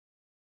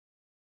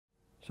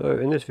So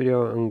in this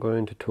video I'm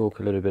going to talk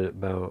a little bit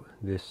about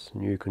this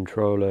new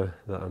controller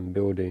that I'm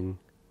building,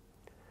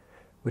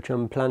 which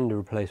I'm planning to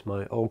replace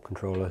my old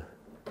controller,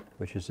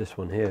 which is this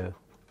one here.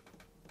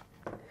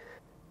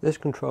 This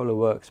controller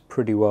works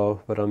pretty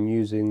well, but I'm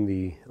using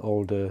the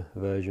older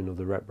version of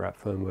the RepRap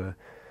firmware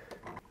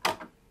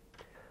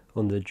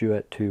on the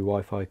Duet 2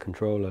 Wi-Fi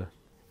controller.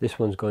 This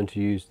one's going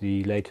to use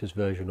the latest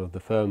version of the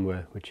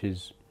firmware, which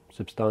is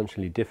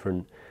substantially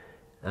different,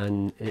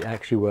 and it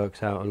actually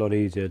works out a lot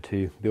easier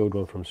to build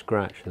one from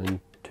scratch than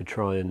to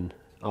try and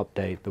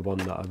update the one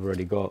that I've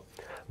already got.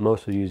 I'm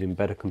also using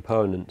better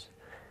components,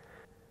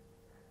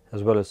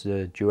 as well as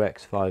the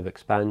Duex 5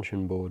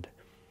 expansion board.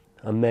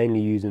 I'm mainly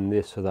using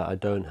this so that I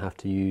don't have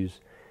to use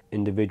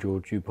individual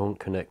DuPont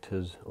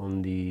connectors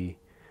on the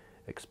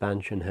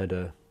expansion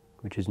header,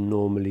 which is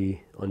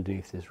normally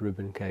underneath this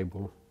ribbon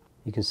cable.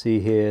 You can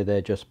see here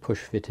they're just push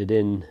fitted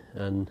in,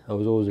 and I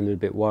was always a little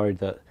bit worried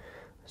that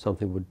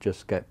something would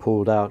just get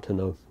pulled out and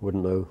I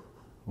wouldn't know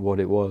what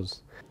it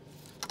was.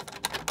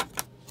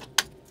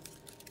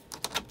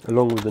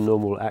 Along with the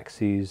normal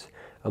axes,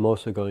 I'm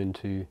also going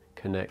to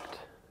connect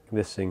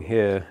this thing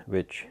here,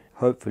 which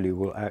hopefully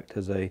will act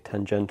as a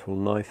tangential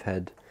knife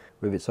head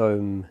with its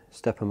own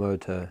stepper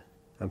motor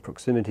and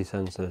proximity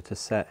sensor to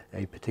set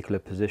a particular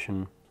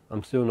position.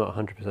 I'm still not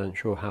 100%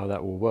 sure how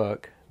that will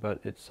work, but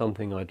it's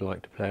something I'd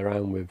like to play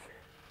around with.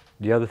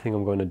 The other thing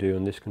I'm going to do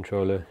on this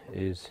controller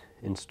is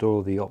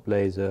install the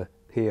OpLaser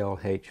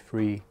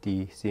PLH3D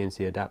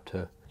CNC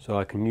adapter, so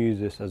I can use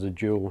this as a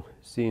dual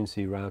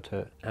CNC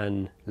router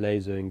and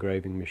laser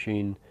engraving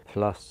machine,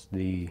 plus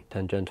the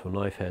tangential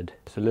knife head.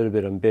 It's a little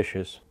bit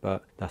ambitious,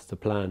 but that's the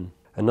plan.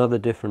 Another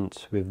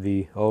difference with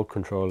the old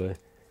controller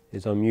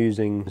is I'm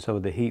using some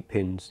of the heat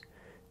pins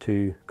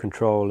to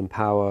control and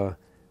power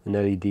an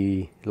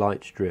LED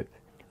light strip,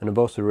 and I've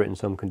also written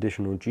some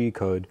conditional G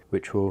code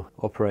which will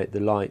operate the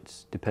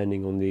lights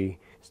depending on the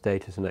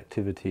status and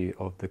activity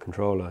of the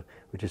controller,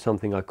 which is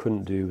something I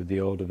couldn't do with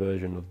the older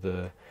version of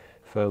the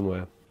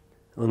firmware.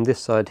 On this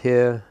side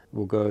here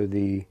will go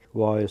the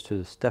wires to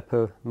the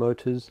stepper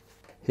motors.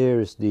 Here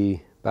is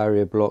the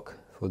barrier block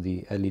for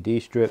the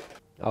LED strip.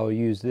 I'll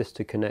use this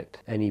to connect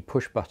any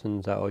push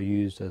buttons that are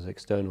used as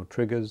external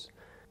triggers.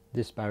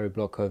 This barrier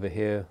block over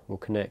here will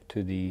connect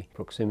to the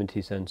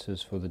proximity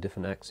sensors for the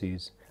different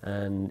axes,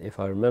 and if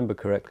I remember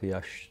correctly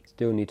I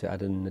still need to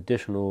add an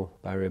additional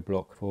barrier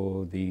block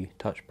for the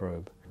touch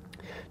probe.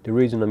 The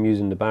reason I'm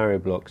using the barrier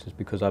blocks is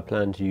because I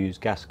plan to use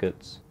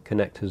gaskets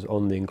connectors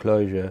on the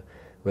enclosure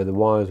where the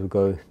wires will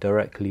go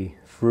directly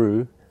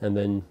through and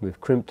then with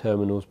crimp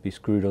terminals be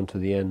screwed onto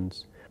the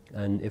ends,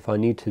 and if I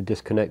need to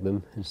disconnect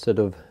them, instead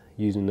of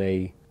using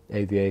a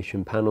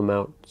aviation panel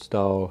mount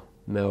style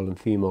male and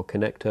female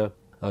connector,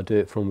 I'll do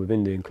it from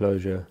within the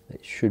enclosure.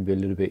 It should be a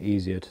little bit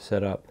easier to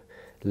set up,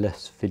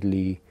 less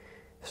fiddly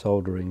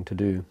soldering to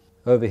do.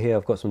 Over here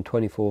I've got some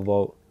 24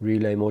 volt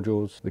relay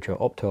modules which are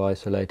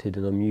opto-isolated,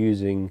 and I'm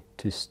using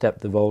to step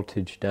the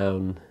voltage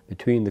down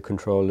between the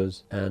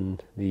controllers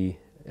and the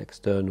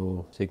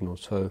external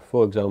signals. So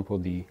for example,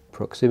 the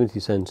proximity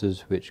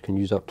sensors, which can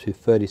use up to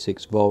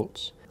 36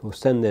 volts, will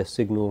send their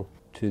signal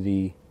to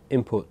the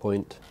input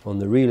point on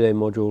the relay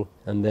module,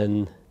 and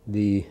then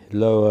the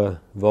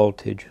lower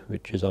voltage,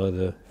 which is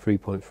either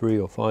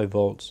 3.3 or 5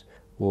 volts,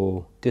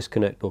 will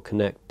disconnect or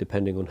connect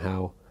depending on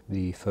how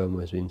the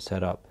firmware has been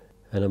set up.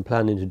 And I'm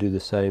planning to do the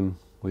same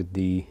with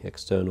the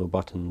external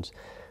buttons.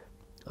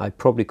 I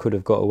probably could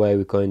have got away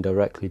with going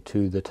directly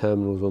to the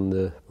terminals on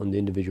the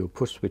individual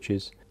push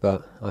switches,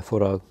 but I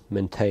thought I'd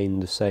maintain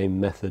the same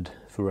method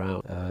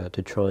throughout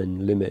to try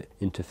and limit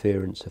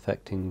interference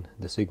affecting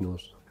the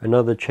signals.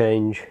 Another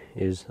change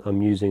is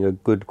I'm using a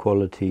good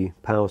quality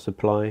power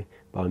supply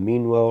by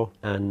Meanwell,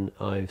 and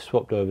I've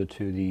swapped over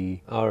to the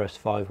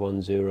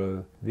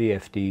RS510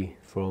 VFD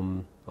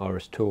from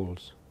RS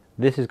Tools.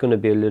 This is going to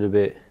be a little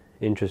bit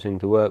interesting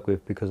to work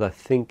with because I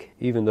think,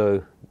 even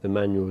though the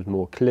manual is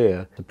more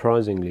clear,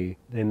 surprisingly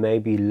there may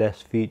be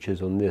less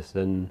features on this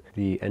than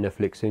the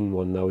NFLix-in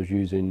one that I was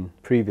using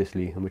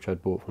previously and which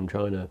I'd bought from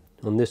China.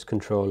 On this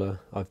controller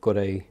I've got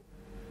a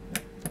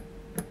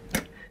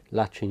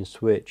latching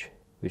switch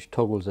which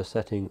toggles a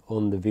setting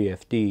on the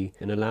VFD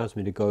and allows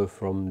me to go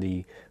from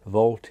the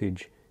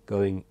voltage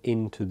going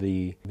into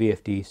the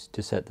VFD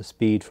to set the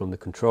speed from the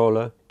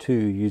controller to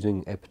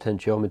using a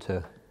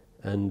potentiometer.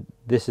 And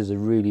this is a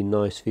really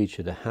nice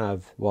feature to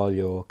have while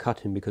you're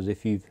cutting, because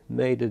if you've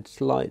made a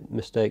slight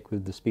mistake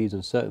with the speeds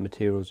on certain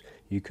materials,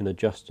 you can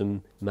adjust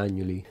them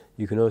manually.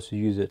 You can also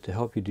use it to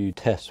help you do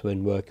tests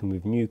when working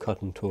with new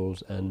cutting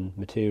tools and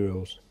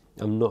materials.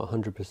 I'm not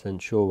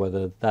 100% sure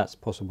whether that's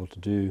possible to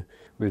do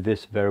with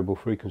this variable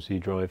frequency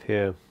drive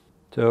here.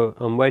 So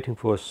I'm waiting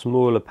for a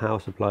smaller power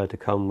supply to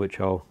come, which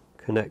I'll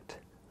connect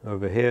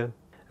over here,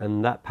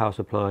 and that power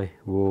supply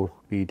will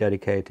be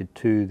dedicated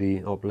to the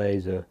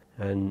OpLaser,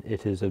 and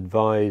it is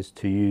advised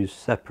to use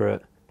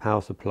separate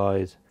power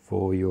supplies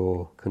for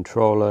your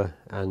controller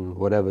and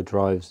whatever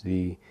drives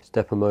the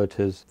stepper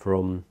motors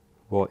from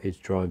what is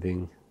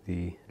driving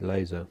the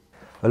laser.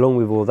 Along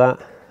with all that,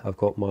 I've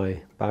got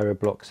my barrier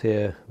blocks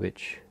here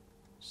which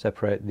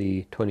separate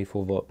the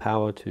 24 volt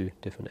power to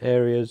different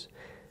areas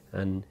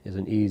and is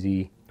an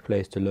easy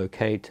place to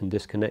locate and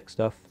disconnect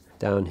stuff.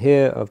 Down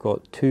here I've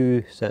got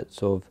two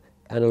sets of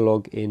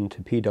analog in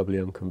to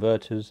PWM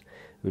converters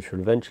which will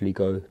eventually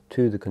go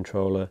to the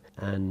controller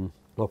and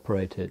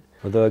operate it.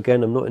 Although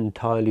again, I'm not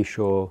entirely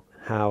sure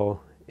how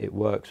it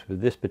works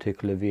with this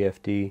particular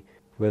VFD,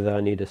 whether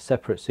I need a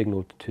separate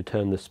signal to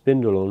turn the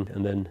spindle on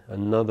and then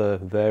another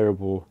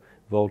variable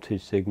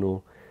voltage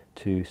signal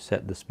to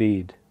set the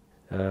speed.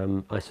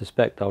 I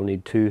suspect I'll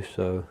need two,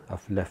 so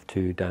I've left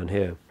two down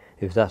here.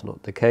 If that's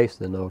not the case,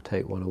 then I'll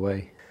take one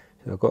away.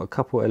 So I've got a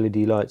couple LED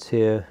lights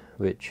here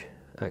which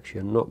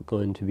actually are not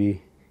going to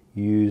be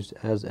used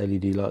as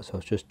LED lights. I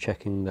was just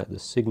checking that the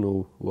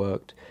signal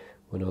worked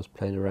when I was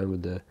playing around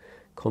with the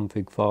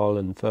config file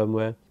and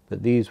firmware,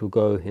 but these will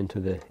go into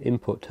the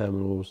input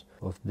terminals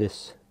of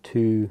this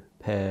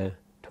 2-pair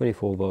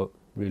 24 volt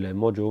relay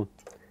module,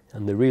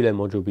 and the relay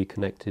module will be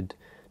connected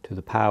to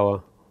the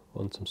power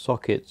on some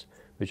sockets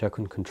which I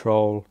can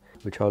control,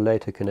 which I'll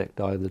later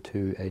connect either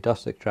to a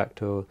dust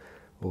extractor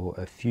or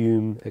a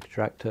fume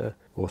extractor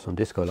or some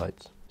disco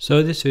lights.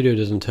 So this video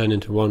doesn't turn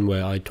into one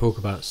where I talk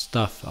about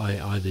stuff I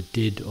either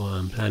did or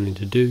I'm planning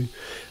to do.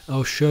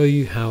 I'll show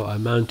you how I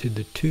mounted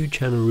the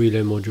 2-channel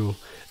relay module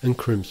and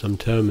crimped some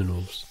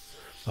terminals.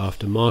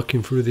 After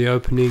marking through the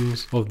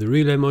openings of the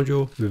relay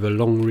module with a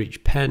long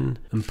reach pen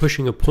and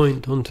pushing a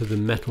point onto the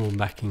metal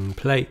backing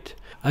plate,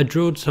 I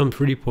drilled some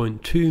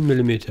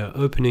 3.2mm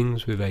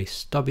openings with a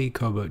stubby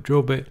cobalt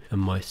drill bit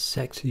and my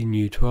sexy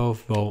new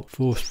 12 volt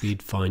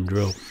 4-speed fine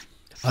drill.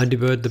 I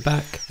deburred the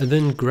back and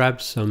then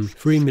grabbed some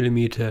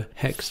 3mm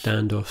hex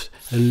standoffs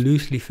and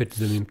loosely fitted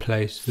them in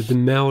place with the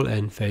male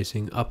end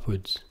facing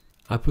upwards.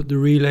 I put the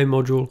relay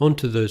module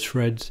onto those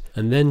threads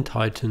and then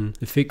tightened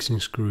the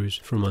fixing screws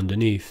from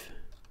underneath.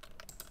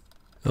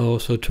 I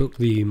also took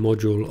the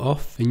module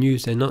off and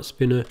used a nut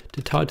spinner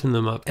to tighten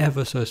them up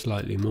ever so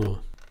slightly more.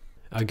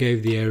 I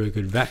gave the area a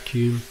good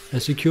vacuum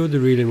and secured the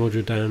relay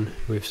module down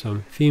with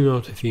some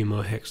female to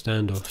female hex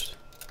standoffs.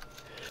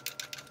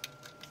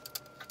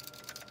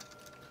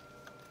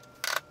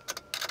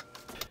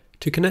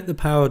 To connect the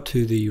power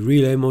to the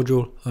relay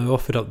module, I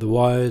offered up the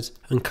wires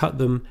and cut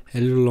them a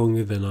little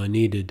longer than I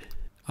needed.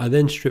 I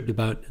then stripped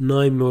about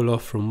 9mm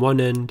off from one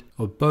end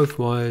of both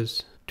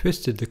wires,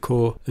 twisted the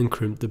core and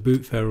crimped the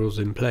boot ferrules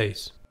in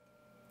place.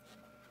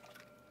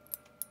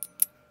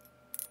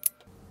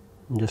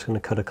 I'm just going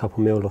to cut a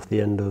couple mil off the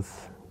end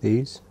of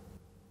these.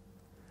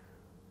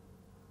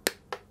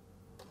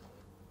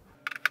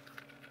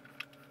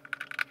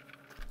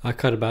 I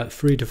cut about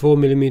 3 to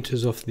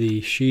 4mm off the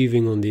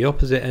sheathing on the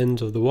opposite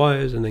ends of the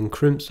wires and then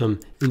crimped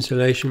some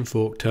insulation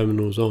fork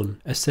terminals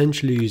on,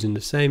 essentially using the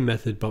same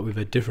method but with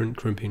a different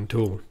crimping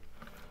tool.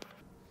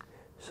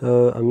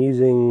 So I'm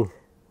using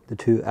the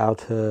two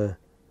outer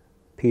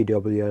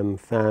PWM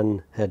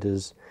fan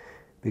headers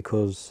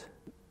because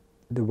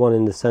the one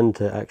in the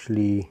center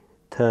actually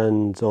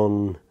turns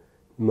on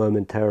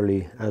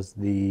momentarily as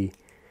the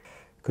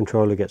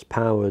controller gets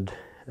powered,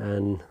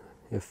 and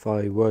if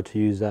I were to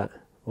use that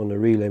on a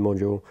relay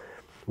module,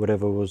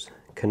 whatever was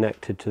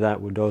connected to that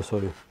would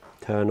also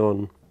turn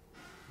on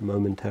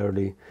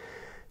momentarily.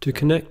 To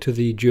connect to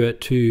the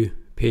Duet 2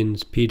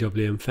 pins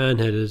PWM fan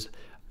headers,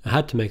 I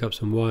had to make up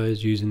some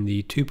wires using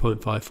the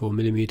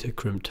 2.54mm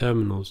crimped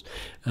terminals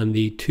and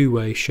the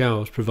two-way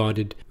shells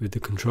provided with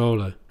the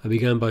controller. I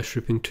began by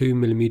stripping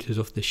 2mm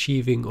off the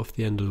sheathing off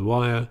the end of the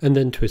wire and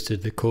then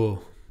twisted the core.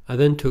 I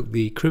then took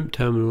the crimped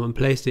terminal and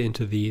placed it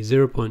into the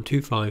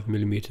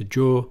 0.25mm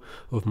jaw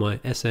of my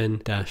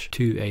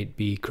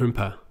SN-28B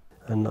crimper.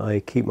 And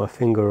I keep my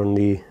finger on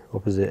the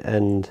opposite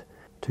end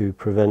to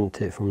prevent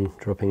it from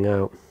dropping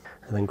out.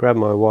 And then grab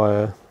my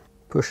wire,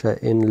 push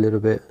that in a little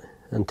bit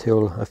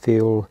until I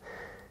feel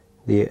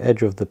the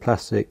edge of the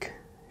plastic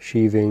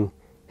sheathing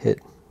hit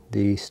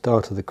the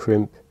start of the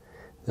crimp.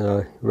 Then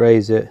I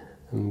raise it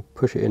and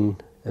push it in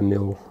a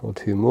mil or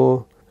two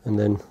more, and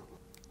then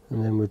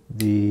with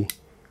the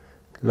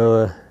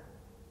lower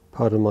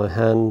part of my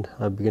hand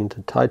I begin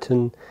to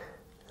tighten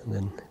and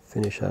then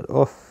finish that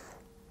off.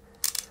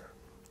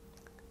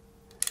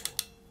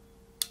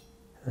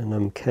 And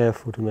I'm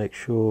careful to make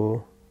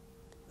sure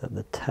that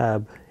the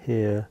tab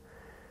here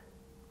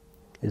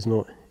is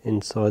not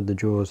inside the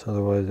jaws,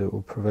 otherwise it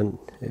will prevent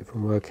it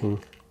from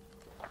working.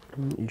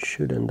 You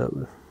should end up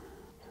with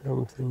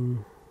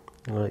something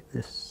like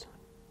this.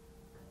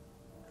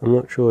 I'm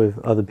not sure if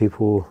other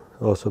people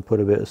also put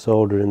a bit of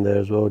solder in there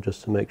as well,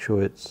 just to make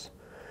sure it's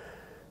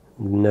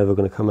never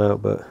going to come out,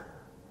 but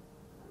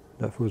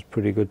that feels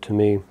pretty good to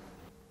me.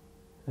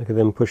 I can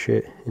then push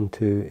it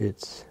into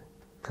its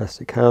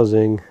plastic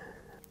housing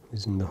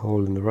using the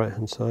hole in the right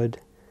hand side,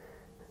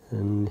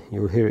 and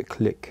you'll hear it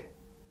click.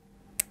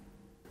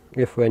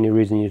 If for any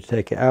reason you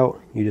take it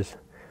out, you just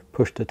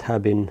push the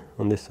tab in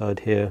on this side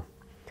here.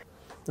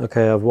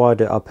 Okay, I've wired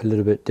it up a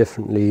little bit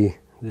differently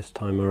this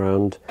time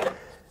around.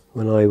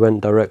 When I went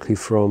directly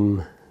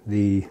from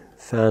the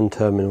fan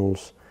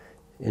terminals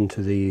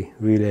into the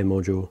relay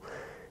module,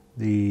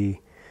 the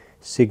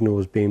signal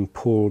was being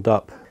pulled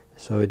up,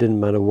 so it didn't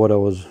matter what I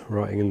was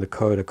writing in the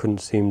code, I couldn't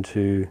seem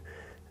to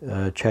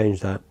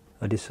change that.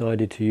 I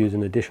decided to use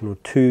an additional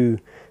 2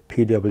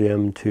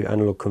 PWM to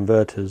analog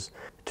converters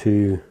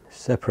to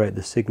separate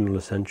the signal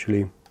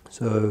essentially.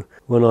 So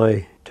when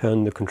I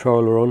turn the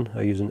controller on,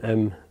 I use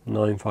an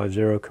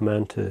M950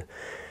 command to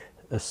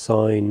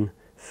assign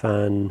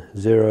fan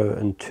 0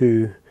 and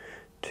 2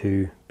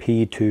 to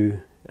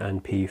P2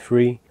 and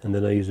P3, and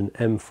then I use an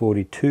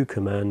M42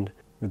 command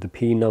with the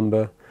P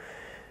number,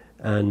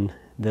 and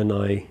then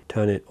I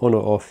turn it on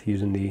or off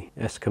using the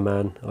S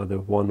command, either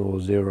 1 or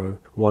 0.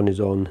 1 is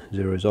on,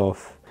 0 is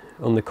off.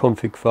 On the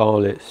config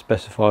file it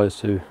specifies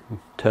to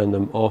turn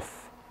them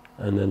off,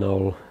 and then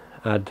I'll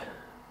add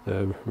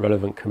the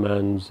relevant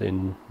commands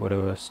in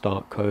whatever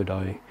start code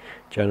I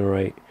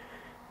generate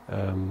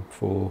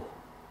for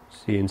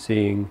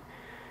CNCing,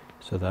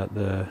 so that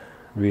the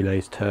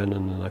relays turn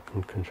and then I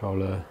can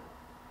control a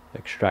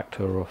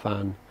extractor or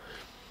fan.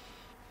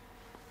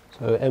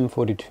 So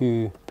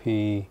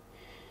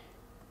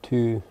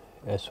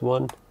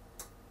M42P2S1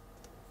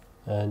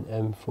 and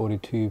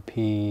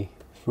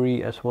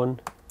M42P3S1.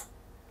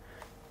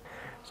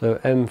 So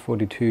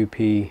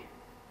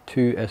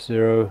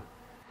M42P2S0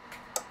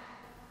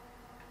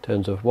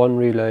 turns off one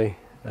relay,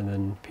 and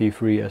then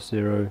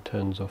P3S0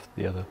 turns off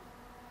the other.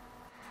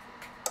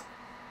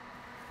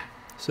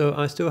 So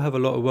I still have a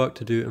lot of work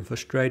to do, and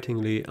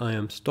frustratingly I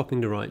am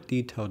stopping to write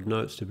detailed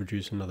notes to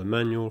produce another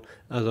manual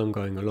as I'm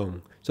going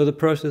along. So the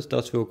process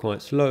does feel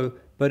quite slow,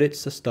 but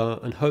it's a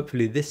start, and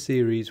hopefully this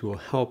series will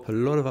help a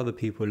lot of other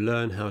people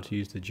learn how to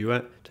use the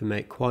Duet to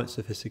make quite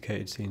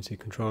sophisticated CNC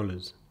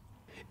controllers.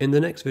 In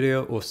the next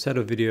video or set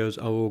of videos,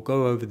 I will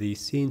go over the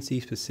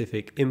CNC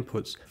specific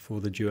inputs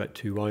for the Duet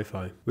 2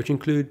 Wi-Fi, which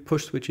include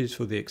push switches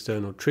for the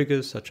external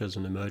triggers such as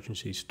an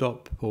emergency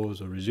stop, pause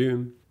or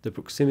resume, the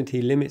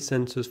proximity limit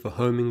sensors for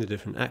homing the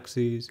different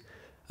axes,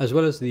 as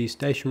well as the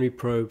stationary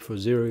probe for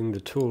zeroing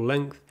the tool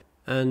length,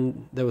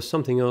 and there was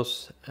something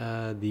else,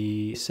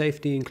 the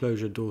safety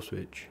enclosure door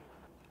switch.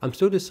 I'm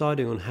still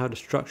deciding on how to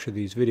structure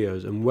these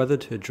videos and whether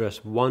to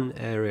address one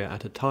area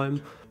at a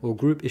time or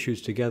group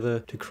issues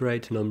together to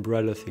create an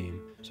umbrella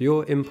theme. So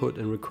your input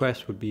and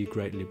requests would be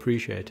greatly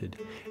appreciated.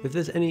 If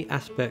there's any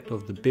aspect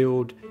of the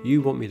build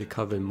you want me to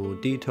cover in more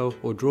detail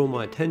or draw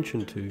my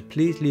attention to,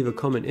 please leave a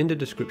comment in the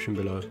description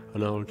below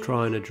and I'll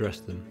try and address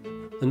them.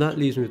 And that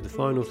leaves me with the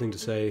final thing to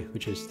say,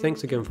 which is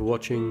thanks again for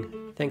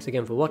watching. Thanks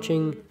again for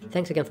watching.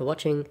 Thanks again for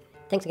watching.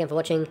 Thanks again for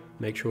watching.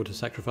 Make sure to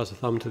sacrifice a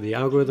thumb to the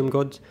algorithm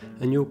gods,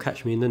 and you'll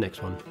catch me in the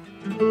next one.